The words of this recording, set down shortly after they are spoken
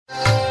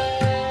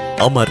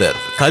அமரர்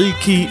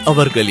கல்கி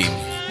அவர்களின்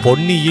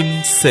பொன்னியின்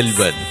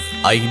செல்வன்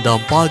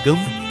 5ஆம்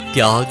பாகம்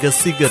தியாக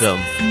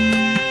சிகரம்.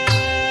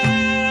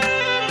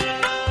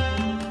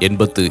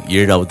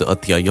 87வது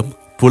அத்தியாயம்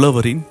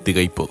புலவரின்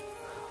திகைப்பு.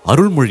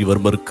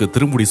 அருள்மொழிவர்மருக்கு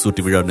திருமுடி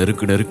சூட்டி விழா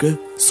நெருங்க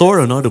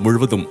சோழ நாடு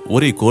முழுவதும்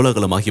ஒரே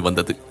கோலாகலமாகி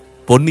வந்தது.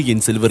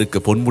 பொன்னியின் செல்வருக்கு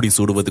பொன்முடி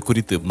சூடுவது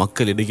குறித்து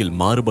மக்களிடையில்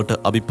மாறுபட்ட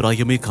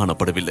அபிப்பிராயமே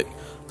காணப்படவில்லை.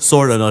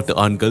 சோழ நாட்டு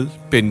ஆண்கள்,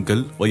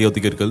 பெண்கள்,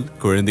 வயோதிகர்கள்,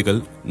 குழந்தைகள்,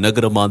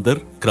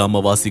 நகரமாந்தர்,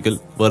 கிராமவாசிகள்,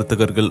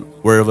 வர்த்தகர்கள்,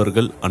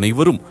 உழவர்கள்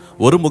அனைவரும்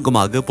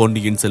ஒருமுகமாக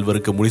பொன்னியின்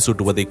செல்வருக்கு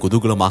முடிசூட்டுவதை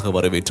குதூகலமாக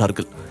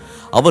வரவேற்றார்கள்.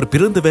 அவர்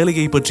பிறந்த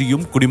வேலையை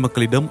பற்றியும்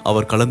குடிமக்களிடம்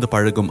அவர் கலந்து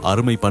பழகும்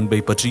அருமை பண்பை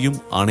பற்றியும்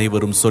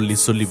அனைவரும்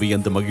சொல்லி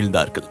வியந்து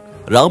மகிழ்ந்தார்கள்.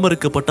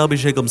 ராமருக்கு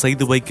பட்டாபிஷேகம்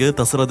செய்து வைக்க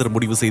தசரதர்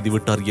முடிவு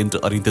செய்துவிட்டார் என்று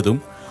அறிந்ததும்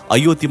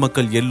அயோத்தி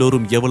மக்கள்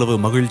எல்லோரும் எவ்வளவு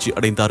மகிழ்ச்சி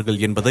அடைந்தார்கள்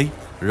என்பதை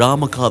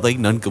ராமகாதை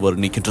நன்கு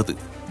வர்ணிக்கின்றது.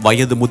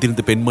 வயது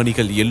முதிர்ந்த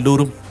பெண்மணிகள்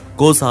எல்லோரும்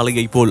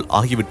கோசாலையை போல்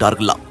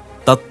ஆகிவிட்டார்களாம்.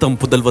 தத்தம்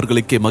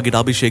புதல்வர்களுக்கே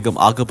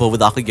மகிடாபிஷேகம்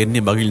ஆகப்போவதாக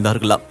எண்ணி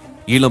மகிழ்ந்தார்களாம்.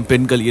 இளம்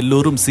பெண்கள்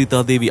எல்லோரும்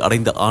சீதாதேவி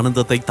அடைந்த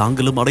ஆனந்தத்தை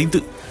தாங்களும் அடைந்து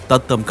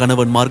தத்தம்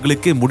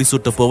கணவன்மார்களுக்கே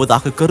முடிசூட்டப்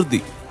போவதாக கருதி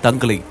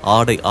தங்களை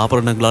ஆடை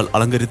ஆபரணங்களால்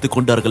அலங்கரித்துக்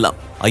கொண்டார்களாம்.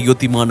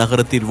 அயோத்தி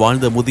மாநகரத்தில்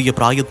வாழ்ந்த முதிய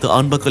பிராயத்து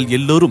ஆண்மக்கள்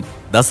எல்லோரும்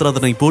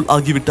தசரதனை போல்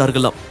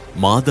ஆகிவிட்டார்களாம்.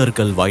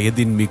 மாதர்கள்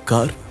வயதின்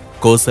மிக்கார்,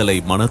 கோசலை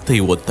மனத்தை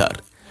ஒத்தார்,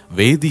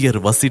 வேதியர்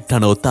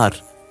வசிட்டன் ஒத்தார்,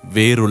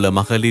 வேறுள்ள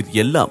மகளிர்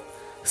எல்லாம்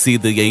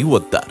சீதையை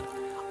ஒத்தார்,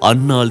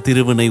 அன்னாள்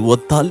திருவினை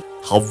ஒத்தால்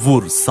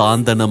அவ்வூர்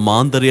சாந்தன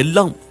மாந்தர்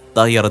எல்லாம்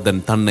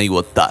தயரதன் தன்னை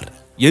ஒத்தார்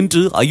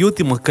என்று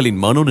அயோத்தி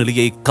மக்களின்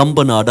மனோநிலையை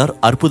கம்பநாடார்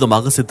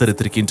அற்புதமாக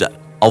சித்தரித்திருக்கின்றார்.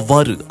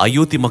 அவ்வாறு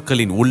அயோத்தி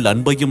மக்களின் உள்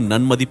அன்பையும்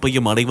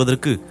நன்மதிப்பையும்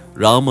அடைவதற்கு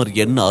ராமர்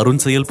என்ன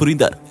அருண் செயல்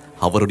புரிந்தார்.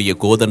 அவருடைய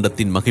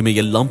கோதண்டத்தின்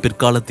மகிமையெல்லாம்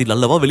பிற்காலத்தில்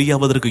அல்லவா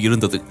வெளியாவதற்கு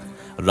இருந்தது.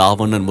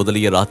 ராவணன்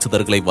முதலிய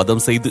ராட்சதர்களை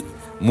வதம் செய்து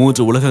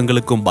 3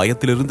 உலகங்களுக்கும்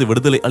பயத்திலிருந்து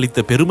விடுதலை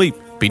அளித்த பெருமை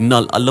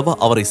பின்னால் அல்லவா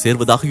அவரை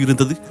சேர்வதாக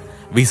இருந்தது.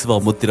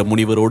 விஸ்வாமுத்திர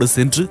முனிவரோடு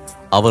சென்று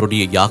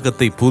அவருடைய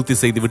யாகத்தை பூர்த்தி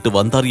செய்துவிட்டு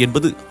வந்தார்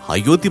என்பது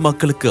அயோத்தி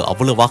மக்களுக்கு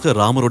அவ்வளவாக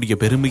ராமருடைய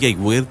பெருமையை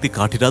உயர்த்தி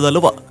காட்டினார்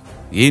அல்லவா?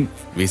 ஏன்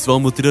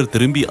விஸ்வாமுத்திரர்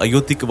திரும்பி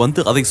அயோத்திக்கு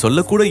வந்து அதை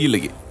சொல்லக்கூட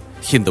இல்லையே?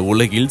 இந்த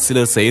உலகில்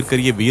சிலர்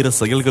செயற்கரிய வீர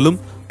செயல்களும்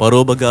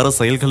பரோபகார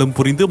செயல்களும்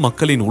புரிந்து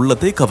மக்களின்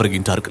உள்ளத்தை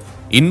கவர்கின்றார்கள்.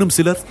 இன்னும்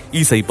சிலர்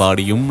இசை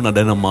பாடியும்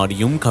நடனம்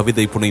ஆடியும்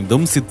கவிதை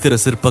புனைந்தும் சித்திர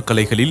சிற்ப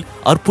கலைகளில்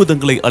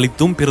அற்புதங்களை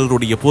அளித்தும்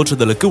பிறருடைய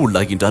போற்றுதலுக்கு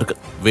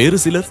உள்ளாகின்றார்கள். வேறு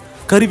சிலர்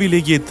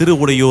கருவிலேயே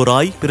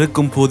திருவுடையோராய்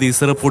பிறக்கும் போதே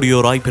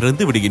சிறப்புடையோராய்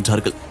பிறந்து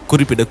விடுகின்றார்கள்.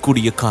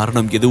 குறிப்பிடக்கூடிய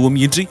காரணம் எதுவும்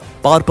இன்றி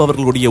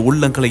பார்ப்பவர்களுடைய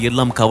உள்ளங்களை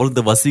எல்லாம்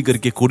கவர்ந்து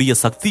வசீகரிக்கக்கூடிய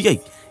சக்தியை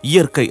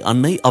இயற்கை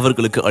அன்னை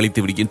அவர்களுக்கு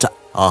அளித்து விடுகின்றார்.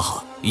 ஆஹா,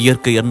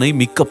 இயற்கை அன்னை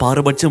மிக்க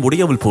பாரபட்சம்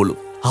உடையவள் போலும்.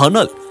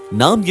 ஆனால்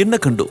நாம் என்ன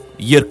கண்டோம்?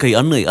 இயற்கை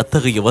அன்னை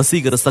அத்தகைய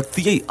வசீகர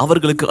சக்தியை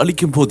அவர்களுக்கு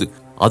அளிக்கும் போது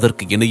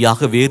அதற்கு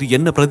இணையாக வேறு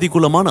என்ன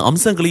பிரதிகூலமான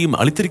அம்சங்களையும்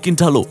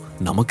அளித்திருக்கின்றாலோ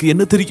நமக்கு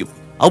என்ன தெரியும்?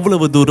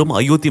 அவ்வளவு தூரம்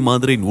அயோத்தி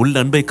மாதரின் உள்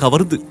அன்பை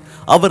கவர்ந்து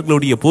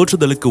அவர்களுடைய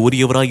போற்றுதலுக்கு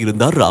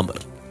உரியவராயிருந்தார்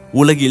ராமர்.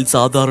 உலகில்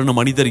சாதாரண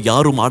மனிதர்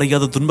யாரும்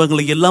அடையாத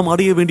துன்பங்களை எல்லாம்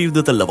அடைய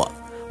வேண்டியிருந்ததல்லவா?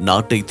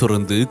 நாட்டை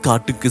துறந்து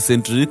காட்டுக்கு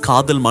சென்று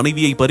காதல்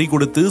மனைவியை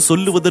பறிகொடுத்து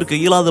சொல்லுவதற்கு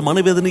இயலாத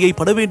மனவேதனையை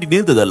பட வேண்டி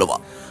நேர்ந்ததல்லவா?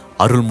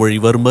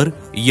 அருள்மொழிவர்மர்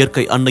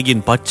இயற்கை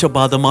அன்னையின்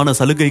பட்சபாதமான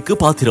சலுகைக்கு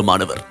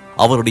பாத்திரமானவர்.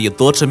 அவருடைய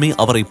தோற்றமே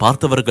அவரை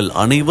பார்த்தவர்கள்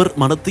அனைவர்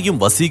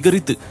மனத்தையும்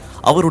வசீகரித்து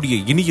அவருடைய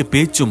இனிய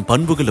பேச்சும்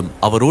பண்புகளும்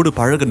அவரோடு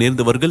பழக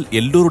நேர்ந்தவர்கள்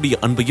எல்லோருடைய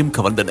அன்பையும்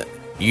கவர்ந்தன.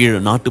 7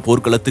 நாட்டு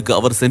போர்க்களத்துக்கு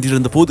அவர்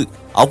சென்றிருந்த போது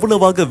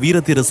அவ்வளவாக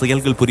வீரதீர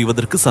செயல்கள்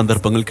புரிவதற்கு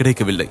சந்தர்ப்பங்கள்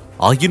கிடைக்கவில்லை.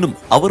 ஆயினும்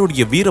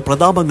அவருடைய வீர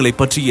பிரதாபங்களை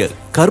பற்றிய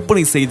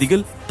கற்பனை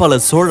செய்திகள் பல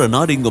சோழ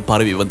நாடு இங்கும்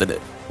பரவி வந்தன.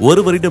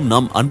 ஒருவரிடம்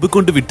நாம் அன்பு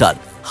கொண்டு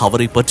விட்டால்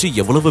அவரை பற்றி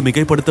எவ்வளவு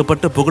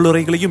மிகைப்படுத்தப்பட்ட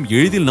புகழுரைகளையும்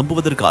எளிதில்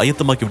நம்புவதற்கு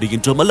ஆயத்தமாக்கி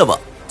விடுகின்றோம் அல்லவா?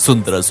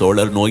 சுந்தர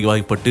சோழர்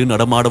நோய்வாய்ப்பட்டு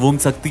நடமாடவும்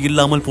சக்தி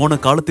இல்லாமல் போன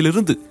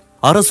காலத்திலிருந்து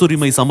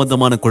அரசுரிமை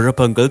சம்பந்தமான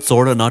குழப்பங்கள்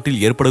சோழ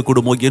நாட்டில்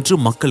ஏற்படக்கூடுமோ என்று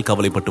மக்கள்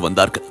கவலைப்பட்டு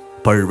வந்தார்கள்.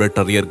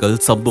 பழுவேட்டரையர்கள்,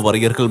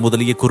 சம்புவரையர்கள்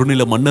முதலிய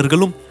குறுநில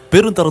மன்னர்களும்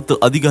பெருந்தரத்து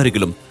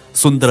அதிகாரிகளும்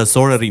சுந்தர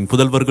சோழரின்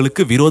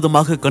புதல்வர்களுக்கு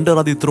விரோதமாக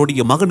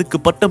கண்டராதித்தருடைய மகனுக்கு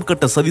பட்டம்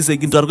கட்ட சதி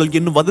செய்கின்றார்கள்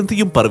என்னும்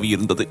வதந்தியும்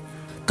பரவியிருந்தது.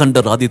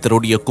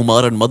 கண்டராதித்தருடைய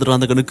குமாரன்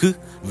மதுராந்தகனுக்கு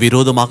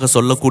விரோதமாக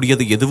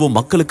சொல்லக்கூடியது எதுவும்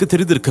மக்களுக்கு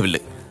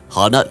தெரிந்திருக்கவில்லை.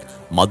 ஆனால்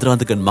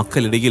மதுராந்தகன்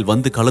மக்களிடையில்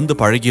வந்து கலந்து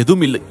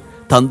பழகியதும் இல்லை.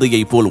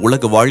 தந்தையை போல்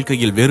உலக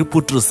வாழ்க்கையில்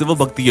வெறுப்புற்று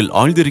சிவபக்தியில்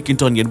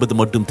ஆழ்ந்திருக்கின்றான் என்பது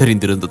மட்டும்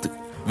தெரிந்திருந்தது.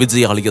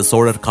 விஜயாலய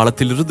சோழர்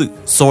காலத்திலிருந்து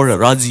சோழ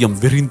ராஜ்யம்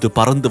விரிந்து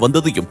பறந்து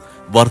வந்ததையும்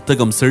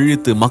வர்த்தகம்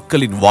செழித்து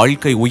மக்களின்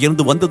வாழ்க்கை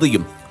உயர்ந்து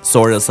வந்ததையும்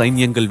சோழ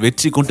சைன்யங்கள்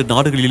வெற்றி கொண்ட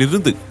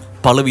நாடுகளிலிருந்து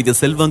பலவித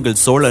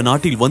செல்வங்கள் சோழ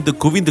நாட்டில் வந்து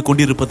குவிந்து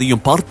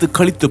கொண்டிருப்பதையும் பார்த்து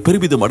கழித்து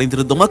பெருமிதம்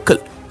அடைந்திருந்த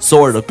மக்கள்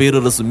சோழ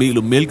பேரரசு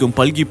மேலும் மேலும்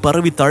பல்கி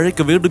பரவி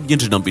தழைக்க வேண்டும்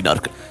என்று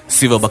நம்பினார்கள்.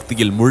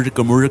 சிவபக்தியில்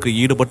முழுக்க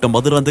ஈடுபட்ட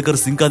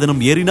மதுராந்தகர்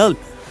சிங்காதனம் ஏறினால்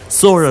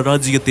சோழ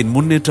ராஜ்யத்தின்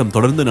முன்னேற்றம்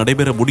தொடர்ந்து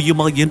நடைபெற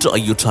முடியுமா என்று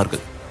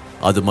ஐயுற்றார்கள்.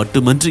 அது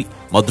மட்டுமன்றி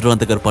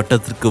மதுராந்தகர்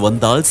பட்டத்திற்கு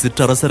வந்தால்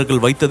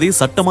சிற்றரசர்கள் வைத்ததே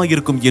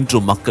சட்டமாயிருக்கும்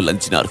என்றும் மக்கள்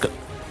அஞ்சினார்கள்.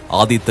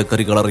 ஆதித்த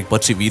கரிகாலரை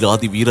பற்றி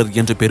வீராதி வீரர்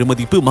என்ற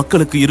பெருமதிப்பு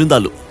மக்களுக்கு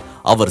இருந்தாலும்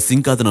அவர்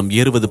சிங்காதனம்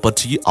ஏறுவது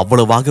பற்றி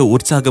அவ்வளவாக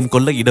உற்சாகம்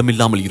கொள்ள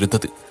இடமில்லாமல்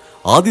இருந்தது.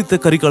 ஆதித்த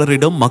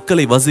கரிகாலரிடம்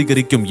மக்களை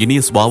வசீகரிக்கும்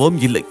இனிய சுபாவம்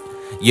இல்லை.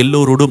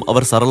 எல்லோரோடும்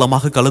அவர்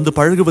சரளமாக கலந்து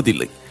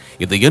பழகுவதில்லை.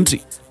 இதையன்றி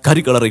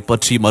கரிகாலரை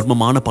பற்றி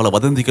மர்மமான பல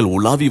வதந்திகள்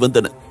உலாவி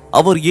வந்தன.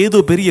 அவர் ஏதோ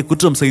பெரிய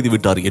குற்றம்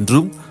செய்துவிட்டார்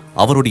என்றும்,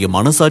 அவருடைய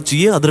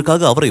மனசாட்சியே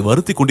அதற்காக அவரை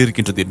வருத்திக்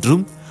கொண்டிருக்கின்றது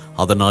என்றும்,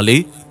 அதனாலே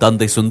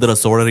தந்தை சுந்தர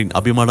சோழரின்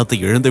அபிமானத்தை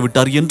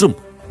இழந்துவிட்டார் என்றும்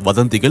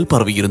வதந்திகள்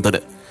பரவியிருந்தன.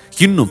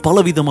 இன்னும்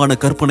பலவிதமான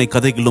கற்பனை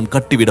கதைகளும்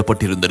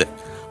கட்டிவிடப்பட்டிருந்தன.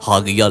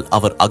 ஆகையால்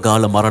அவர்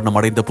அகால மரணம்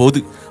அடைந்த போது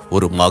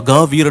ஒரு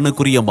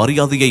மகாவீரனுக்குரிய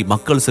மரியாதையை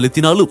மக்கள்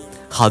செலுத்தினாலும்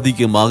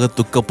அதிகமாக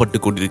துக்கப்பட்டு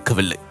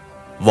கொண்டிருக்கவில்லை.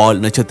 வால்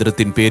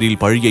நட்சத்திரத்தின்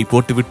பேரில் பழியை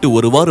போட்டுவிட்டு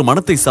ஒருவாறு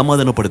மனத்தை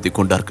சமாதானப்படுத்திக்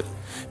கொண்டார்கள்.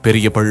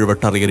 பெரிய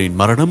பழுவட்டரையரின்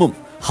மரணமும்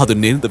அது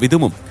நேர்ந்த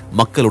விதமும்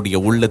மக்களுடைய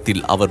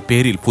உள்ளத்தில் அவர்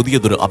பேரில்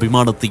புதியதொரு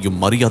அபிமானத்தையும்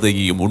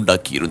மரியாதையையும்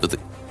உண்டாக்கியிருந்தது.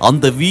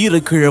 அந்த வீர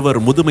கிழவர்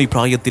முதுமை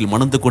பிராயத்தில்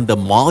மணந்து கொண்ட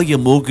மாய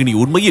மோகினி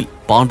உண்மையில்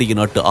பாண்டிய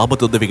நாட்டு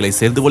ஆபத்துதவிகளை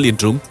சேர்ந்தவள்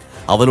என்றும்,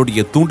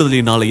 அவளுடைய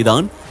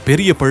தூண்டுதலினாலேதான்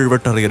பெரிய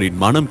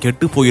பழுவட்டரையரின் மனம்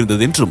கெட்டு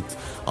போயிருந்தது என்றும்,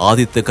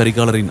 ஆதித்த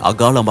கரிகாலரின்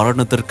அகால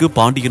மரணத்திற்கு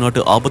பாண்டிய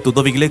நாட்டு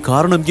ஆபத்துதவிகளே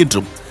காரணம்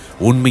என்றும்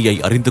உண்மையை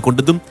அறிந்து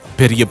கொண்டதும்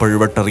பெரிய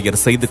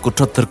பழுவட்டரையர் செய்த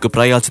குற்றத்திற்கு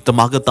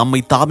பிராயச்சித்தமாக தம்மை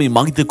தாமே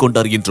மாய்த்து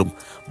கொண்டார் என்றும்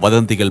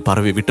வதந்திகள்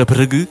பரவிவிட்ட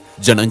பிறகு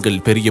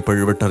ஜனங்கள் பெரிய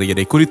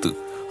பழுவட்டரையரை குறித்து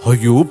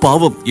ஐயோ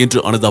பாவம் என்று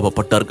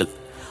அனுதாபப்பட்டார்கள்.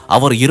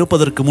 அவர்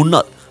இறப்பதற்கு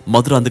முன்னால்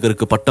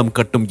மதுராந்தகருக்கு பட்டம்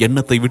கட்டும்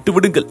எண்ணத்தை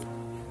விட்டுவிடுங்கள்,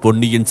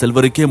 பொன்னியின்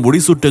செல்வருக்கே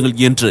முடிசூட்டுங்கள்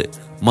என்று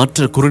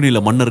மற்ற குறுநில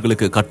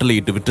மன்னர்களுக்கு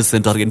கட்டளையிட்டு விட்டு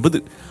சென்றார் என்பது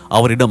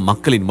அவரிடம்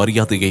மக்களின்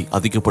மரியாதையை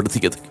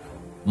அதிகப்படுத்தியது.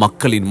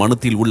 மக்களின்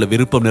மனத்தில் உள்ள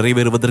விருப்பம்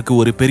நிறைவேறுவதற்கு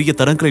ஒரு பெரிய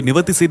தடங்களை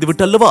நிவர்த்தி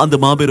செய்துவிட்டு அல்லவா அந்த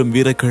மாபெரும்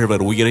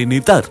வீரக்கிழவர் உயிரை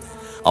நீத்தார்.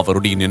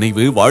 அவருடைய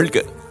நினைவு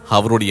வாழ்க,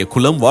 அவருடைய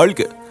குலம்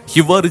வாழ்க.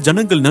 இவ்வாறு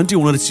ஜனங்கள் நன்றி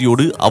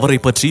உணர்ச்சியோடு அவரை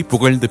பற்றி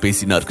புகழ்ந்து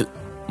பேசினார்கள்.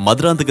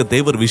 மதுராந்தக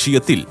தேவர்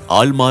விஷயத்தில்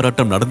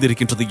ஆள்மாறாட்டம்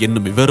நடந்திருக்கின்றது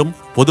என்னும் விவரம்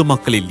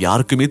பொதுமக்களில்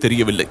யாருக்குமே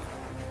தெரியவில்லை.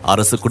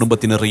 அரசு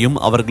குடும்பத்தினரையும்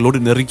அவர்களோடு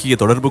நெருங்கிய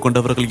தொடர்பு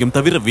கொண்டவர்களையும்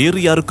தவிர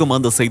வேறு யாருக்கும்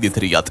அந்த செய்தி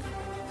தெரியாது.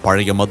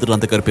 பழைய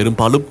மதுராந்தகர்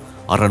பெரும்பாலும்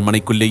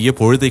அரண்மனைக்குள்ளேயே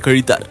பொழுதை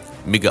கழித்தார்.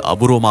 மிக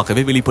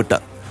அபூர்வமாகவே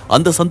வெளிப்பட்டார்.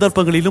 அந்த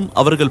சந்தர்ப்பங்களிலும்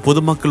அவர்கள்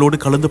பொதுமக்களோடு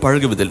கலந்து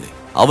பழகுவதில்லை.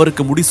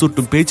 அவருக்கு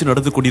முடிசூட்டும் பேச்சு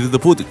நடந்து கொண்டிருந்த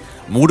போது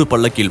மூடு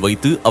பல்லக்கில்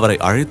வைத்து அவரை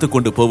அழைத்துக்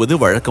கொண்டு போவது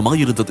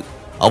வழக்கமாயிருந்தது.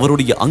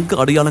 அவருடைய அங்க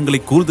அடையாளங்களை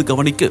கூர்ந்து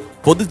கவனிக்க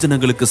பொது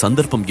ஜனங்களுக்கு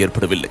சந்தர்ப்பம்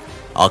ஏற்படவில்லை.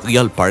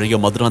 ஆகையால் பழைய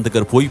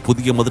மதுராந்தகர் போய்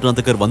புதிய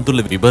மதுராந்தகர்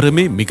வந்துள்ள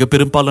விவரமே மிக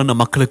பெரும்பாலான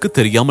மக்களுக்கு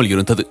தெரியாமல்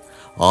இருந்தது.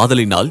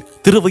 ஆதலினால்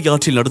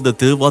திருவையாற்றில் நடந்த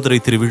திருவாதிரை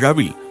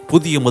திருவிழாவில்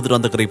புதிய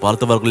மதுராந்தகரை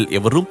பார்த்தவர்கள்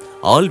எவரும்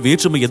ஆள்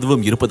வேற்றுமை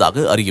எதுவும்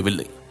இருப்பதாக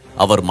அறியவில்லை.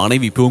 அவர்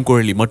மனைவி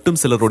பூங்குழலி மட்டும்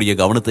சிலருடைய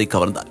கவனத்தை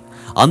கவர்ந்தார்.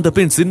 அந்த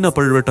பெண் சின்ன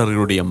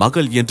பழுவேட்டரையருடைய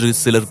மகள் என்று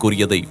சிலர்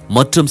கூறியதை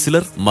மற்றும்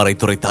சிலர்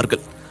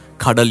மறைத்துரைத்தார்கள்.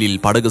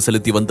 கடலில் படகு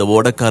செலுத்தி வந்த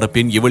ஓடக்கார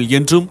பெண் இவள்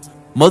என்றும்,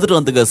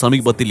 மதுராந்தக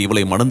சமீபத்தில்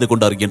இவளை மணந்து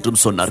கொண்டார்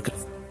என்றும் சொன்னார்கள்.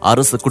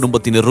 அரச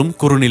குடும்பத்தினரும்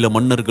குறுநில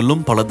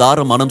மன்னர்களும் பலதார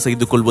மனம்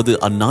செய்து கொள்வது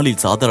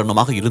அந்நாளில்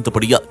சாதாரணமாக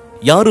இருந்தபடியால்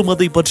யாரும்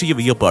அதை பற்றிய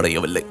வியப்பு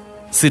அடையவில்லை.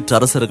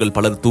 சிற்றரசர்கள்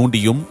பலர்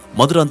தூண்டியும்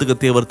மதுராந்தக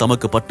தேவர்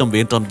தமக்கு பட்டம்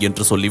வேண்டாம்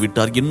என்று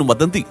சொல்லிவிட்டார் என்னும்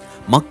வதந்தி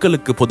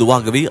மக்களுக்கு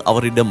பொதுவாகவே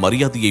அவரிடம்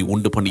மரியாதையை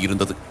உண்டு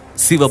பண்ணியிருந்தது.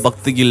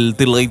 சிவபக்தியில்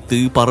திளைத்து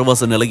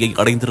பரவச நிலையை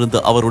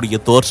அடைந்திருந்த அவருடைய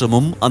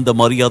தோற்றமும் அந்த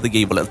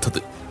மரியாதையை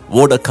வளர்த்தது.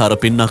 ஓடக்கார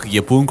பெண்ணாகிய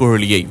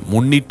பூங்குழலியை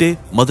முன்னிட்டே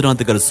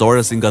மதுராந்தகர் சோழ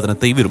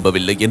சிங்காதனத்தை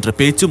விரும்பவில்லை என்ற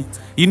பேச்சும்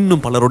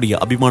இன்னும் பலருடைய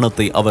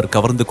அபிமானத்தை அவர்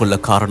கவர்ந்து கொள்ள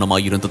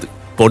காரணமாயிருந்தது.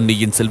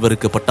 பொன்னியின்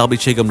செல்வருக்கு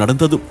பட்டாபிஷேகம்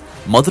நடந்ததும்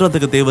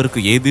மதுராந்தக தேவருக்கு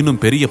ஏதேனும்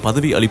பெரிய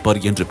பதவி அளிப்பார்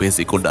என்று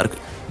பேசிக்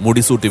கொண்டார்கள்.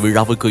 முடிசூட்டு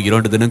விழாவுக்கு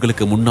 2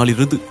 தினங்களுக்கு முன்னால்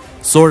இருந்து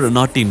சோழ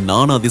நாட்டின்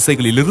நானா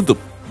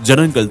திசைகளிலிருந்தும்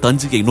ஜனங்கள்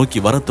தஞ்சையை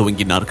நோக்கி வர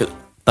துவங்கினார்கள்.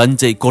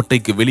 தஞ்சை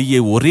கோட்டைக்கு வெளியே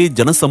ஒரே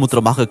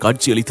ஜனசமுத்திரமாக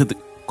காட்சியளித்தது.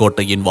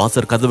 கோட்டையின்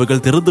வாசற்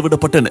கதவுகள்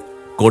திறந்துவிடப்பட்டன.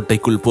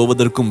 கோட்டைக்குள்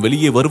போவதற்கும்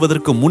வெளியே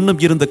வருவதற்கும் முன்னம்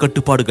இருந்த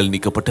கட்டுப்பாடுகள்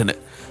நீக்கப்பட்டன.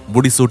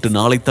 முடிசூட்டு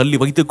நாளை தள்ளி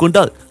வைத்துக்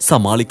கொண்டால்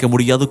சமாளிக்க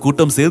முடியாத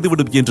கூட்டம்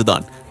சேர்ந்துவிடும்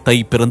என்றுதான் தை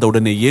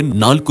பிறந்தவுடனேயே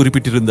நாள்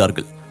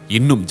குறிப்பிட்டிருந்தார்கள்.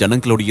 இன்னும்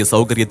ஜனங்களுடைய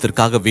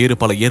சௌகரியத்திற்காக வேறு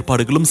பல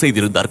ஏற்பாடுகளும்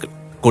செய்திருந்தார்கள்.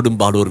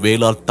 கொடும்பாளூர்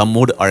வேளார்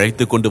தம்மோடு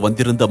அழைத்துக் கொண்டு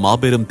வந்திருந்த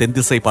மாபெரும்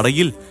தென்திசை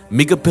படையில்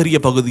மிகப்பெரிய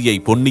பகுதியை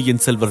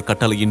பொன்னியின் செல்வர்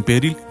கட்டளையின்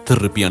பேரில்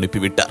திருப்பி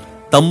அனுப்பிவிட்டார்.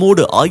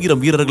 தம்மோடு 1000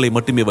 வீரர்களை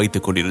மட்டுமே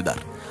வைத்துக் கொண்டிருந்தார்.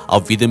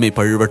 அவ்விதமே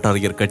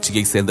பழுவேட்டரையர்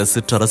கட்சியை சேர்ந்த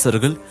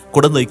சிற்றரசர்கள்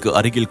குடந்தைக்கு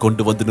அருகில்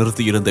கொண்டு வந்து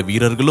நிறுத்தியிருந்த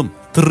வீரர்களும்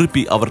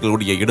திருப்பி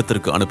அவர்களுடைய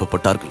இடத்திற்கு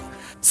அனுப்பப்பட்டார்கள்.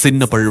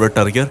 சின்ன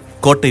பழுவேட்டரையர்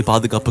கோட்டை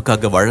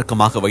பாதுகாப்புக்காக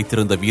வழக்கமாக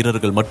வைத்திருந்த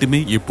வீரர்கள்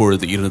மட்டுமே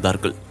இப்பொழுது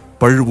இருந்தார்கள்.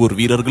 பழுவூர்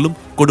வீரர்களும்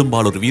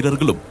கொடும்பாளூர்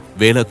வீரர்களும்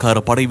வேலைக்கார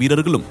படை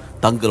வீரர்களும்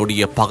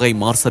தங்களுடைய பகை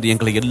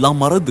மார்சரியங்களை எல்லாம்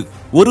மறந்து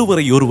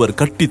ஒருவரை ஒருவர்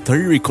கட்டி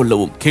தழுவிக்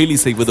கொள்ளவும் கேலி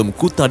செய்வதும்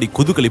கூத்தாடி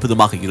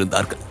குதூகலிப்பதுமாக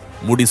இருந்தார்கள்.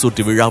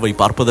 முடிசூட்டு விழாவை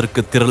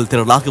பார்ப்பதற்கு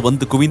திரளாக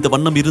வந்து குவிந்த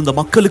வண்ணம் இருந்த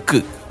மக்களுக்கு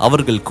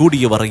அவர்கள்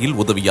கூடிய வரையில்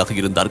உதவியாக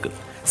இருந்தார்கள்.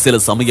 சில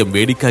சமயம்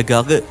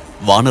வேடிக்கைக்காக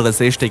வானர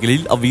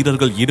சேஷ்டைகளில்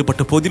அவ்வீரர்கள்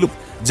ஈடுபட்ட போதிலும்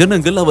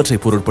ஜனங்கள் அவற்றை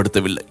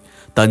பொருட்படுத்தவில்லை.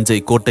 தஞ்சை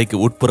கோட்டைக்கு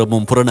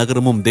உட்புறமும்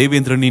புறநகரமும்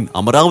தேவேந்திரனின்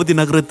அமராவதி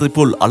நகரத்தைப்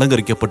போல்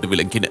அலங்கரிக்கப்பட்டு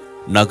விளங்கின.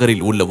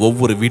 நகரில் உள்ள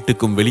ஒவ்வொரு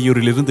வீட்டுக்கும்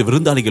வெளியூரிலிருந்து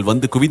விருந்தாளிகள்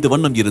வந்து குவிந்த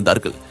வண்ணம்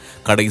இருந்தார்கள்.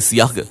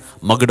 கடைசியாக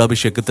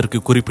மகுடாபிஷேகத்திற்கு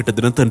குறிப்பிட்ட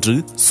தினத்தன்று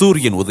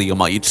சூரியன்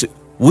உதயமாயிற்று.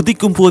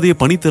 உதிக்கும் போதே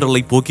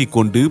பனித்திரளை போக்கிக்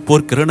கொண்டு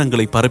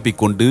போர்க்கிரணங்களை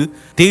பரப்பிக் கொண்டு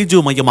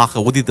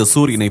தேஜோமயமாக உதித்த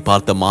சூரியனை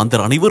பார்த்த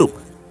மாந்தர் அனைவரும்,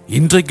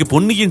 இன்றைக்கு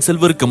பொன்னியின்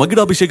செல்வருக்கு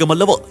மகுடாபிஷேகம்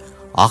அல்லவா,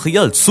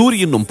 ஆகையால்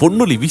சூரியனும்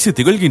பொன்னொலி வீசி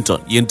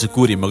திகழ்கின்றான் என்று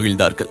கூறி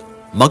மகிழ்ந்தார்கள்.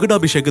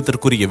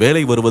 மகுடாபிஷேகத்திற்குரிய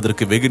வேலை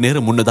வருவதற்கு வெகு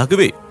நேரம்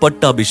முன்னதாகவே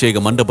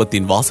பட்டாபிஷேக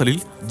மண்டபத்தின்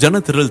வாசலில்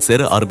ஜனத்திரள்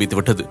சேர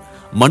ஆரம்பித்துவிட்டது.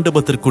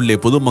 மண்டபத்திற்குள்ளே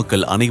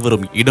பொதுமக்கள்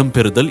அனைவரும்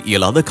இடம்பெறுதல்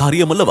இயலாத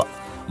காரியம் அல்லவா?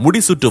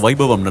 முடிசுற்று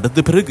வைபவம்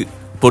நடந்த பிறகு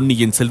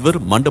பொன்னியின் செல்வர்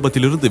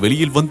மண்டபத்திலிருந்து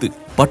வெளியில் வந்து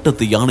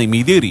பட்டத்து யானை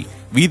மீதேறி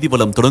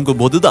வீதிவலம் தொடங்கும்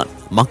போதுதான்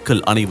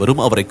மக்கள்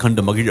அனைவரும் அவரை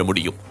கண்டு மகிழ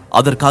முடியும்.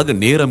 அதற்காக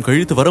நேரம்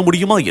கழித்து வர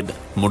முடியுமா என்ன?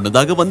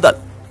 முன்னதாக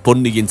வந்தால்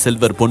பொன்னியின்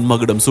செல்வர்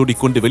பொன்மகுடம்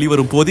சூடிக்கொண்டு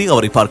வெளிவரும் போதே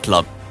அவரை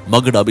பார்க்கலாம்.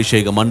 மகுட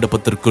அபிஷேக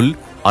மண்டபத்திற்குள்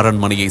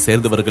அரண்மனையை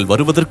சேர்ந்தவர்கள்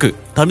வருவதற்கு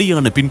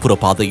தனியான பின்புற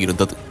பாதை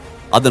இருந்தது.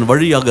 அதன்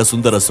வழியாக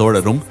சுந்தர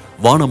சோழரும்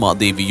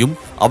வானமாதேவியும்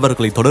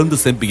அவர்களை தொடர்ந்து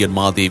செம்பியன்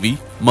மாதேவி,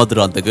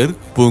 மதுராந்தகர்,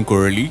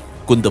 பூங்குழலி,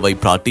 குந்தவை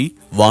பிராட்டி,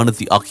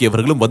 வானதி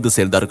ஆகியவர்களும் வந்து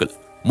சேர்ந்தார்கள்.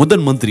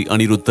 முதன் மந்திரி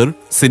அனிருத்தர்,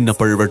 சின்ன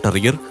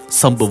பழுவேட்டரையர்,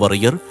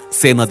 சம்புவரையர்,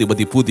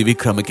 சேனாதிபதி பூதி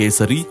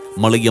விக்ரமகேசரி,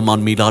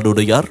 மலையமான்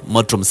மீளாடுடையார்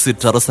மற்றும்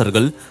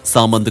சிற்றரசர்கள்,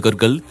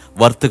 சாமந்தகர்கள்,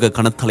 வர்த்தக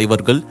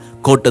கணத்தலைவர்கள்,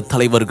 கோட்டத்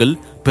தலைவர்கள்,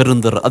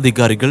 பெருந்தர்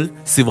அதிகாரிகள்,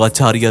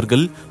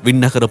 சிவாச்சாரியர்கள்,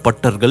 விண்ணகர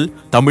பட்டர்கள்,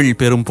 தமிழ்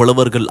பெரும்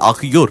புலவர்கள்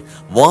ஆகியோர்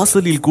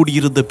வாசலில்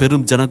கூடியிருந்த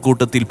பெரும்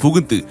ஜனக்கூட்டத்தில்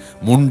புகுந்து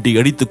முண்டி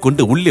அடித்துக்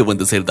கொண்டு உள்ளே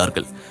வந்து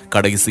சேர்ந்தார்கள்.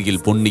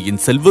 கடைசியில்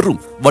பொன்னியின்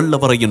செல்வரும்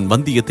வல்லவரையன்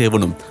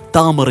வந்தியத்தேவனும்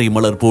தாமரை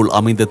மலர் போல்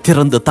அமைந்த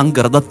திறந்த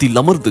தங்க ரதத்தில்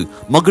அமர்ந்து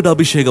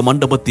மகுடாபிஷேக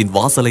மண்டபத்தின்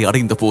வாசலை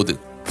அடைந்த போது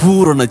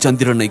பூரண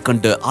சந்திரனை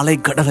கண்ட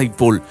அலைக்கடலை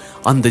போல்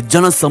அந்த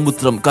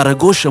ஜனசமுத்திரம்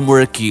கரகோஷம்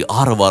முழக்கி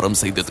ஆரவாரம்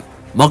செய்தது.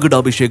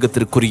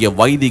 மகுடாபிஷேகத்திற்குரிய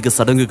வைதிக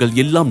சடங்குகள்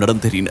எல்லாம்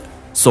நடந்தேறின.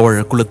 சோழ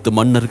குலத்து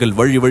மன்னர்கள்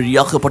வழி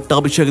வழியாக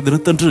பட்டாபிஷேக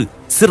தினத்தன்று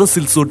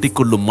சிரசில் சூட்டிக்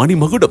கொள்ளும்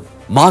மணிமகுடம்,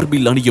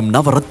 மார்பில் அணியும்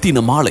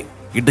நவரத்தின மாலை,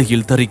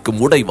 இடையில்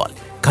தரிக்கும் உடைவாள்,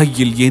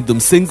 கையில்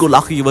ஏந்தும் செங்கோல்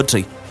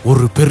ஆகியவற்றை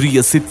ஒரு பெரிய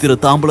சித்திர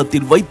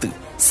தாம்பலத்தில் வைத்து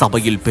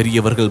சபையில்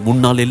பெரியவர்கள்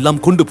முன்னால்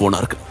எல்லாம் கொண்டு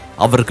போனார்கள்.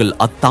 அவர்கள்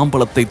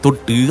அத்தாம்பலத்தை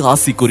தொட்டு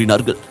ஆசி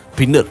கூறினார்கள்.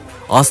 பின்னர்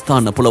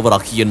ஆஸ்தான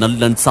புலவராகிய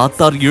நல்லன்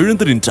சாத்தார்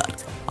எழுந்து நின்றார்.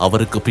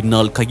 அவருக்கு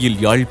பின்னால் கையில்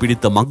யாழ்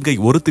பிடித்த மங்கை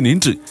ஒருத்தி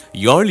நின்று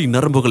யாழின்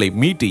நரம்புகளை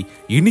மீட்டி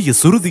இனிய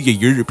சுருதியை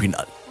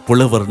எழுப்பினார்.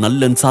 புலவர்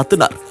நல்லன்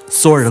சாத்தனார்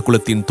சோழ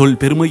குலத்தின் தொல்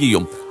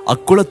பெருமையையும்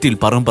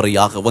அக்குலத்தில்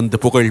பரம்பரையாக வந்து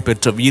புகழ்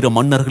பெற்ற வீர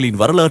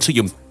மன்னர்களின்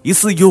வரலாற்றையும்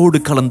இசையோடு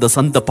கலந்த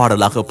சந்த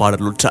பாடலாக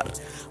பாடலுற்றார்.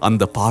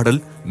 அந்த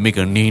பாடல்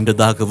மிக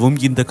நீண்டதாகவும்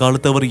இந்த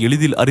காலத்தவர்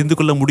எளிதில் அறிந்து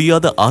கொள்ள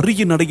முடியாத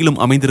அரிய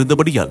நடையிலும்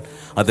அமைந்திருந்தபடியால்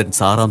அதன்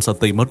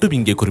சாராம்சத்தை மட்டும்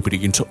இங்கே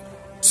குறிப்பிடுகின்றோம்.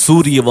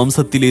 சூரிய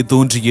வம்சத்திலே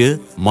தோன்றிய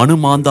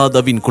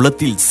மனுமாந்தாதவின்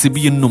குலத்தில்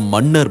சிபி என்னும்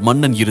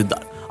மன்னன்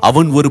இருந்தார்.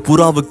 அவன் ஒரு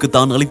புறாவுக்கு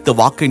தான் அளித்த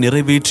வாக்கை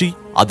நிறைவேற்றி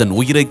அதன்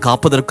உயிரை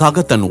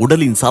காப்பதற்காக தன்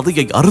உடலின்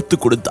சதையை அறுத்து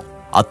கொடுத்தான்.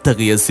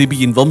 அத்தகைய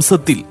சிபியின்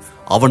வம்சத்தில்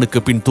அவனுக்கு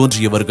பின்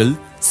தோன்றியவர்கள்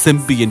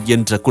செம்பியன்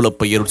என்ற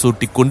குலப்பெயர்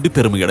சூட்டிக் கொண்டு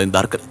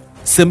பெருமையடைந்தார்கள்.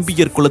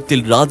 செம்பியர்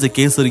குலத்தில்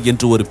ராஜகேசரி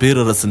என்று ஒரு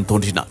பேரரசன்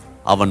தோன்றினான்.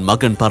 அவன்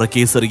மகன்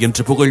பரகேசரி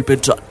என்று புகழ்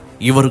பெற்றான்.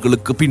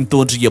 இவர்களுக்கு பின்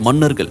தோன்றிய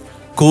மன்னர்கள்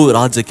கோ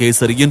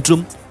ராஜகேசரி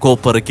என்றும்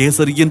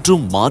கோப்பரகேசரி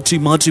என்றும் மாற்றி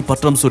மாற்றி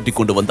பட்டம் சூட்டிக்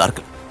கொண்டு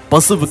வந்தார்கள்.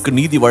 பசுவுக்கு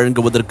நீதி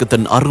வழங்குவதற்கு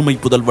தன் அருமை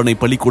புதல்வனை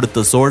பலி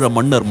கொடுத்த சோழ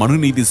மன்னர்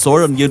மனுநீதி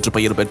சோழன் என்று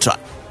பெயர்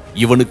பெற்றான்.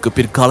 இவனுக்கு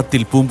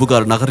பிற்காலத்தில்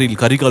பூம்புகார் நகரில்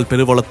கரிகால்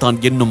பெருவளத்தான்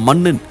என்னும்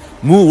மன்னன்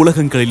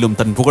உலகங்களிலும்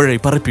தன் புகழை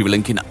பரப்பி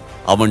விளங்கினான்.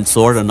 அவன்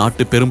சோழ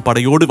நாட்டு பெரும்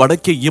படையோடு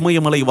வடக்கே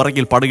இமயமலை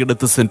வரையில்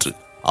படையெடுத்து சென்று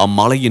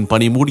அம்மலையின்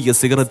பனி மூடிய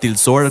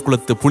சிகரத்தில் சோழ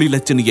குலத்து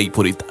புலிலட்சணியை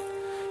பொறித்தான்.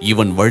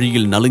 இவன்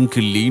வழியில்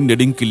நலுங்கிள்ளி,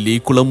 நெடுங்கிள்ளி,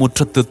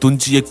 குளமுற்றத்து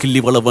துஞ்சிய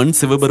கிள்ளி வளவன்,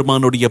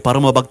 சிவபெருமானுடைய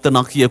பரம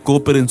பக்தனாகிய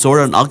கோப்பெருஞ்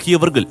சோழன்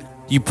ஆகியவர்கள்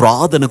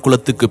இப்பிராதன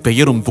குலத்துக்கு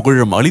பெயரும்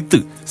புகழும் அளித்து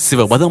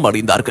சிவபதம்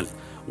அடைந்தார்கள்.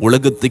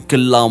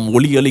 உலகத்துக்கெல்லாம்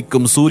ஒளி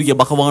அளிக்கும் சூரிய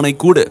பகவானை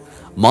கூட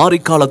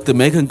மாரிக்காலத்து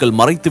மேகங்கள்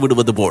மறைத்து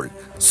விடுவது போல்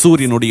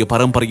சூரியனுடைய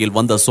பரம்பரையில்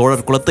வந்த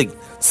சோழர் குலத்தை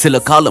சில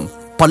காலம்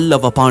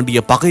பல்லவ பாண்டிய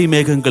பகை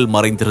மேகங்கள்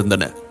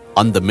மறைந்திருந்தன.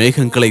 அந்த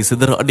மேகங்களை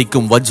சிதற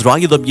அடிக்கும்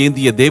வஜ்ராயுதம்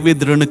ஏந்திய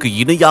தேவேந்திரனுக்கு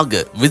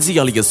இணையாக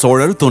விஜயாலய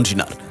சோழர்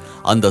தோன்றினார்.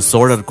 அந்த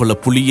சோழர் குல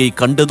புலியை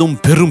கண்டதும்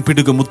பெரும்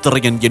பிடுகு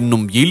முத்தரையன்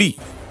என்னும் எலி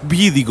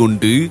பீதி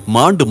கொண்டு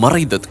மாண்டு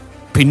மறைந்தது.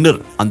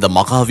 பின்னர் அந்த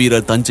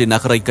மகாவீரர் தஞ்சை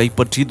நகரை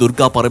கைப்பற்றி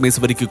துர்கா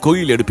பரமேஸ்வரிக்கு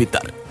கோயில்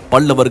எடுப்பித்தார்.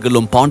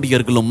 பல்லவர்களும்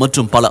பாண்டியர்களும்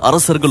மற்றும் பல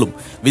அரசர்களும்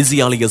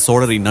விஜயாலய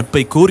சோழரின்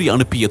நட்பை கோரி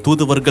அனுப்பிய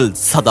தூதுவர்கள்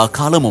சதா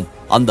காலமும்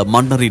அந்த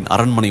மன்னரின்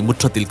அரண்மனை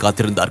முற்றத்தில்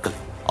காத்திருந்தார்கள்.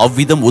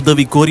 அவ்விதம்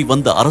உதவி கோரி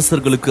வந்த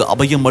அரசர்களுக்கு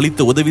அபயம்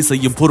அளித்து உதவி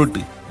செய்யும்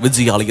பொருட்டு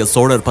விஜயாலய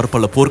சோழர்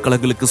பற்பல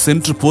போர்க்களங்களுக்கு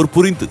சென்று போர்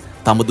புரிந்து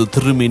தமது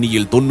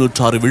திருமேனியில்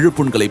 96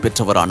 விழுப்புண்களை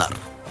பெற்றவரானார்.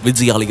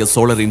 விஜயாலய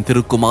சோழரின்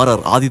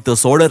திருக்குமாரர் ஆதித்த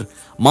சோழர்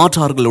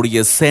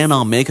மாற்றார்களுடைய சேனா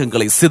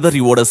மேகங்களை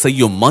சிதறி ஓட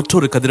செய்யும்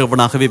மற்றொரு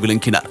கதிரவனாகவே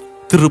விளங்கினார்.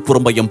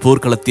 திருப்புறம்பயம்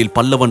போர்க்களத்தில்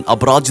பல்லவன்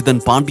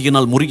அபராஜிதன்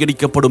பாண்டியனால்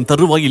முறியடிக்கப்படும்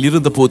தருவாயில்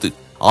இருந்த போது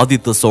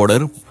ஆதித்த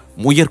சோழர்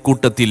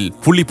முயற்கூட்டத்தில்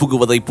புலி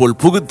புகுவதைப் போல்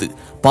புகுந்து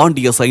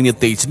பாண்டிய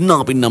சைன்யத்தை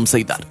சின்னாபின்னம்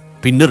செய்தார்.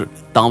 பின்னர்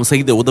தாம்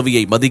செய்த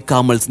உதவியை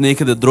மதிக்காமல்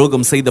சிநேகித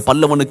துரோகம் செய்த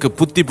பல்லவனுக்கு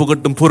புத்தி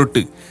புகட்டும்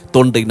பொருட்டு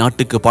தொண்டை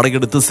நாட்டுக்கு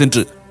படையெடுத்து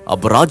சென்று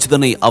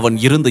அபராஜிதனை அவன்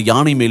இருந்த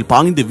யானை மேல்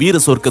பாய்ந்து வீர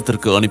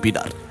சொர்க்கத்திற்கு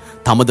அனுப்பினார்.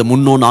 தமது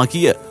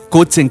முன்னோனாகிய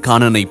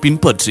கோச்செங்கானனை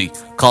பின்பற்றி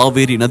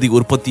காவேரி நதி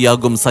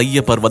உற்பத்தியாகும்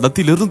சைய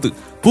பர்வதத்திலிருந்து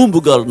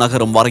பூம்புகார்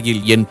நகரம்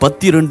வரையில்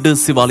 82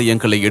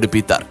 சிவாலயங்களை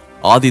எடுப்பித்தார்.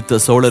 ஆதித்த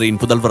சோழரின்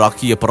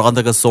புதல்வராகிய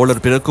பராந்தக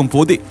சோழர் பிறக்கும்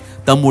போதே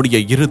தம்முடைய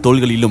இரு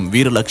தோள்களிலும்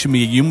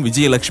வீரலட்சுமியையும்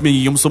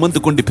விஜயலட்சுமியையும் சுமந்து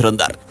கொண்டு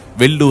பிறந்தார்.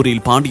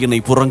 வெள்ளூரில் பாண்டியனை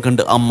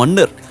புறங்கண்ட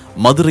அம்மன்னர்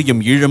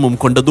மதுரையும் ஈழமும்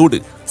கொண்டதோடு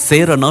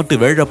சேர நாட்டு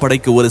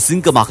வேழப்படைக்கு ஒரு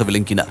சிங்கமாக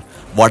விளங்கினார்.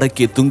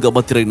 வடக்கே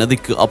துங்கபத்திரை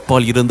நதிக்கு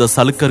அப்பால் இருந்த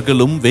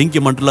சலுக்கர்களும்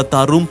வேங்கி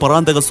மண்டலத்தாரும்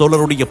பராந்தக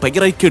சோழருடைய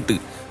பெயரை கேட்டு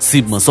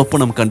சிம்ம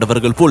சொப்பனம்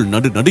கண்டவர்கள் போல்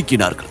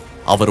நடுநடுக்கினார்கள்.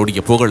 அவருடைய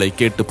புகழை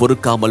கேட்டு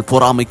பொறுக்காமல்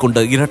பொறாமை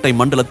கொண்ட இரட்டை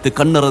மண்டலத்து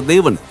கண்ணர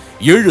தேவன்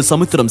 7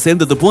 சமுத்திரம்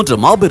சேர்ந்தது போன்ற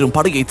மாபெரும்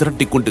படையை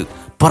திரட்டிக் கொண்டு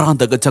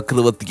பராந்தக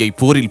சக்கரவர்த்தியை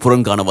போரில்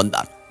புறங்காண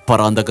வந்தார்.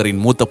 பராந்தகரின்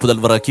மூத்த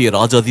புதல்வராகிய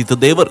ராஜாதித்த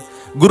தேவர்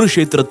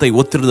குருஷேத்திரத்தை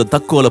ஒத்திருந்த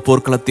தக்கோல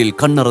போர்க்களத்தில்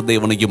கண்ணர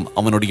தேவனையும்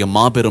அவனுடைய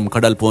மாபெரும்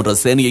கடல் போன்ற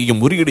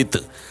சேனையையும் முறியடித்து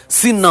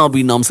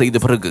சின்னாபின்னாம் செய்த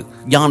பிறகு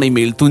யானை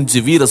மேல்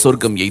துஞ்சி வீர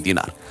சொர்க்கம்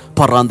எய்தினார்.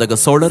 பராந்தக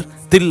சோழர்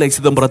தில்லை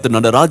சிதம்பரத்து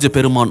நடராஜ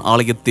பெருமான்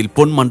ஆலயத்தில்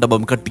பொன்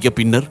மண்டபம் கட்டிய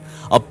பின்னர்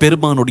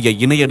அப்பெருமானுடைய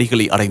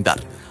இணையடிகளை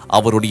அடைந்தார்.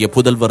 அவருடைய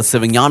புதல்வர்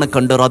சிவஞான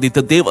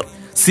கண்டராதித்த தேவர்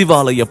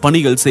சிவாலய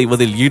பணிகள்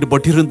செய்வதில்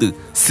ஈடுபட்டிருந்து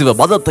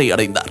சிவபதத்தை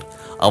அடைந்தார்.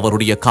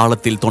 அவருடைய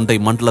காலத்தில் தொண்டை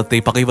மண்டலத்தை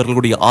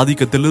பகைவர்களுடைய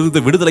ஆதிக்கத்திலிருந்து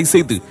விடுதலை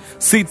செய்து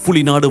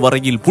சீட்புலி நாடு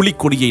வரையில்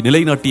புலிக்கொடியை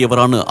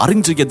நிலைநாட்டியவரான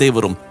அரிஞ்சய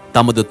தேவரும்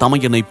தமது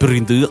தமையனை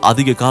பிரிந்து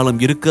அதிக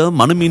காலம் இருக்க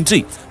மனமின்றி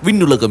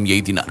விண்ணுலகம்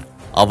எய்தினார்.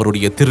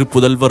 அவருடைய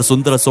திருப்புதல்வர்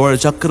சுந்தர சோழ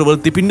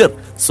சக்கரவர்த்தி பின்னர்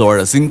சோழ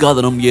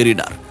சிங்காதனம்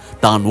ஏறினார்.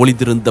 தான்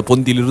ஒளிந்திருந்த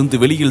பொந்திலிருந்து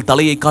வெளியில்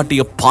தலையை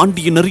காட்டிய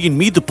பாண்டிய நரியின்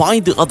மீது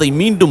பாய்ந்து அதை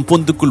மீண்டும்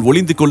பொந்துக்குள்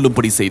ஒளிந்து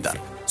கொள்ளும்படி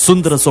செய்தார்.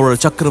 சுந்தர சோழ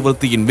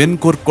சக்கரவர்த்தியின்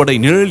வெண்கொற்கொடை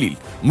நிழலில்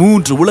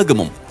 3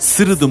 உலகமும்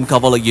சிறிதும்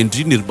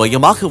கவலையின்றி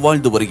நிர்பயமாக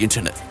வாழ்ந்து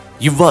வருகின்றனர்.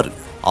 இவ்வாறு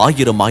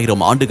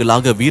 1000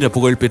 ஆண்டுகளாக வீர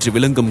புகழ் பெற்று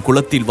விளங்கும்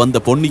குலத்தில் வந்த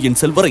பொன்னியின்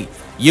செல்வரை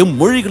எம்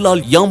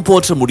மொழிகளால் யாம்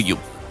போற்ற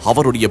முடியும்.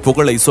 அவருடைய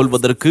புகழை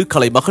சொல்வதற்கு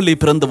கலைமகளே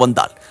பிறந்து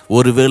வந்தால்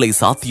ஒருவேளை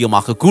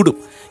சாத்தியமாக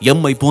கூடும்.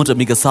 எம்மை போன்ற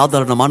மிக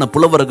சாதாரணமான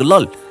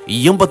புலவர்களால்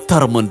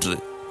இயம்பத்தரம் என்று.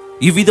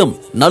 இவ்விதம்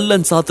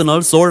நல்லன்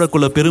சாத்தனால்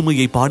சோழகுல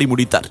பெருமையை பாடி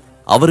முடித்தார்.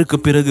 அவருக்கு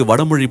பிறகு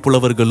வடமொழி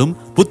புலவர்களும்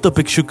புத்த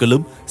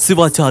பிக்ஷுக்களும்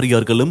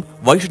சிவாச்சாரியார்களும்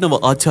வைஷ்ணவ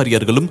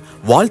ஆச்சாரியர்களும்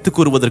வாழ்த்து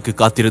கூறுவதற்கு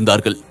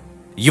காத்திருந்தார்கள்.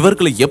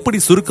 இவர்களை எப்படி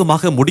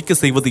சுருக்கமாக முடிக்க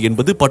செய்வது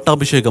என்பது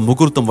பட்டாபிஷேக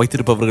முகூர்த்தம்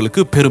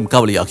வைத்திருப்பவர்களுக்கு பெரும்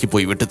கவலையாகி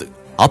போய்விட்டது.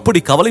 அப்படி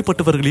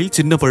கவலைப்பட்டவர்களில்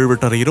சின்ன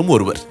பழுவேட்டரையரும்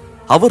ஒருவர்.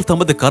 அவர்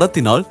தமது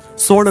கரத்தினால்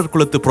சோழர்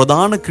குலத்து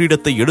பிரதான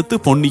கிரீடத்தை எடுத்து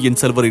பொன்னியின்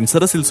செல்வரின்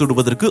சிரசில்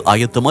சுடுவதற்கு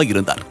ஆயத்தமாய்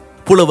இருந்தார்.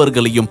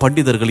 புலவர்களையும்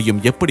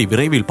பண்டிதர்களையும் எப்படி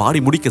விரைவில் பாடி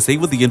முடிக்க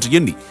செய்வது என்று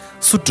எண்ணி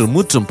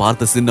சுற்றுமுற்றும்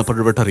பார்த்த சின்ன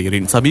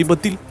பழுவேட்டரையரின்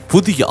சமீபத்தில்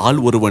புதிய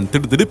ஆள் ஒருவன்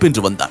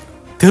திடுதிடுப்பென்று வந்தான்.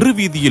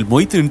 தெருவீதியில்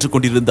மொய்த்து நின்று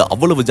கொண்டிருந்த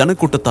அவ்வளவு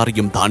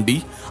ஜனக்கூட்டத்தாரையும் தாண்டி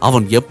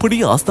அவன் எப்படி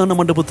ஆஸ்தான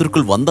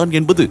மண்டபத்திற்குள் வந்தான்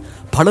என்பது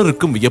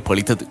பலருக்கும்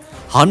வியப்பளித்தது.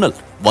 ஆனால்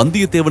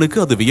வந்தியத்தேவனுக்கு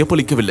அது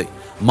வியப்பளிக்கவில்லை.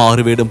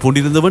 மாறுவேடம்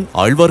பூண்டிருந்தவன்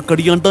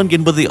ஆழ்வார்க்கடியான் தான்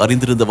என்பதை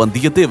அறிந்திருந்த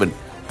வந்தியத்தேவன்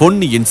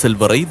பொன்னியின்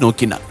செல்வரை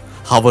நோக்கினார்.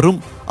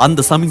 அவரும்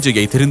அந்த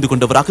சமிஞ்சையை தெரிந்து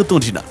கொண்டவராக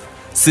தோன்றினார்.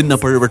 சின்ன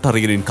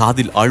பழுவேட்டரையரின்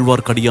காதில்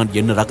ஆழ்வார்க்கடியான்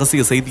என்ன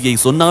ரகசிய செய்தியை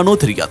சொன்னானோ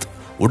தெரியாது.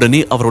 உடனே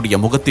அவருடைய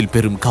முகத்தில்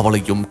பெரும்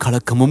கவலையும்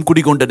கலக்கமும்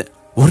குடிகொண்டன.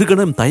 ஒரு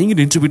கணம் தயங்கி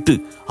நின்றுவிட்டு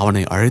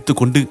அவனை அழைத்து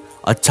கொண்டு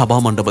அச்சபா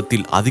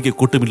மண்டபத்தில் அதிக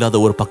கூட்டமில்லாத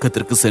ஒரு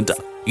பக்கத்திற்கு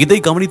சென்றார். இதை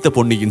கவனித்த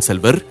பொன்னியின்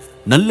செல்வர்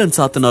நல்லன்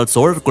சாத்தனால்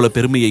சோழர் குல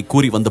பெருமையை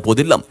கூறி வந்த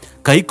போதெல்லாம்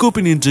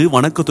கைகூப்பி நின்று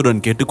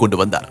வணக்கத்துடன் கேட்டுக்கொண்டு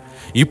வந்தார்.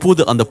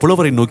 இப்போது அந்த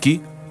புலவரை நோக்கி,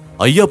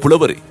 ஐயா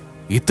புலவரே,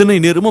 இத்தனை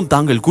நேரமும்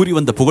தாங்கள் கூறி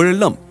வந்த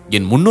புகழெல்லாம்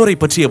என் முன்னோரை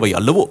பற்றியவை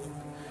அல்லவோ?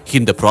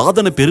 இந்த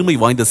பிராதன பெருமை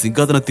வாய்ந்த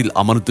சிங்காதனத்தில்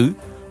அமர்ந்து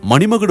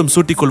மணிமகுடம்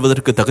சூட்டிக்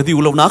கொள்வதற்கு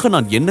தகுதியுள்ளவனாக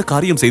நான் என்ன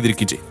காரியம்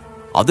செய்திருக்கின்றேன்?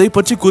 அதை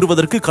பற்றி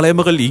கூறுவதற்கு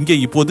கலைமகள் இங்கே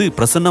இப்போது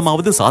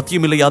பிரசன்னமாவது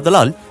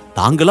சாத்தியமில்லையாதலால்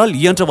தாங்களால்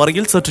இயன்ற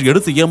வரையில் சற்று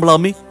எடுத்து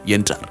இயம்பலாமே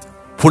என்றார்.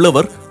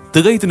 புலவர்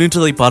திகைத்து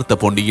நின்றதை பார்த்த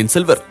பொன்னியின்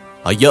செல்வர்,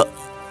 ஐயா,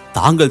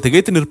 தாங்கள்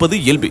திகைத்து நிற்பது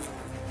இயல்பே.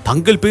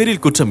 தங்கள்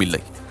பேரில்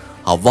குற்றமில்லை.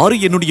 அவ்வாறு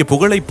என்னுடைய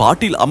புகழை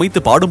பாட்டில்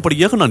அமைத்து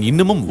பாடும்படியாக நான்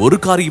இன்னமும் ஒரு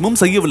காரியமும்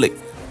செய்யவில்லை.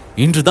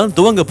 இன்றுதான்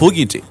துவங்க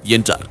போகின்றேன்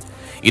என்றார்.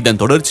 இதன்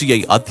தொடர்ச்சியை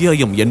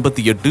அத்தியாயம்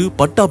 88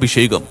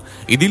 பட்டாபிஷேகம்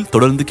இதில்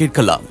தொடர்ந்து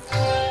கேட்கலாம்.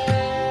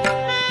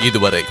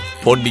 இதுவரை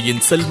பொன்னியின்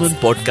செல்வன்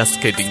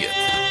பாட்காஸ்ட் கேட்டீங்க.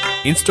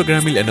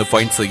 இன்ஸ்டாகிராமில் என்ன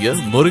ஃபைண்ட் செய்ய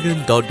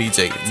murugan.dj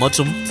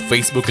மற்றும்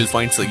ஃபேஸ்புக்கில்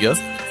ஃபைண்ட் செய்ய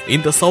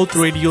இந்த சவுத்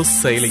ரேடியோ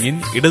செயலியின்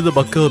இடது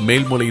பக்க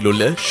மேல்முனையில்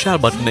உள்ள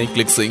ஷேர் பட்டனை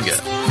கிளிக் செய்யுங்க.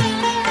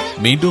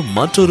 மீண்டும்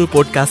மற்றொரு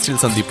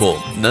பாட்காஸ்டில்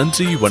சந்திப்போம்.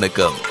 நன்றி,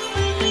 வணக்கம்.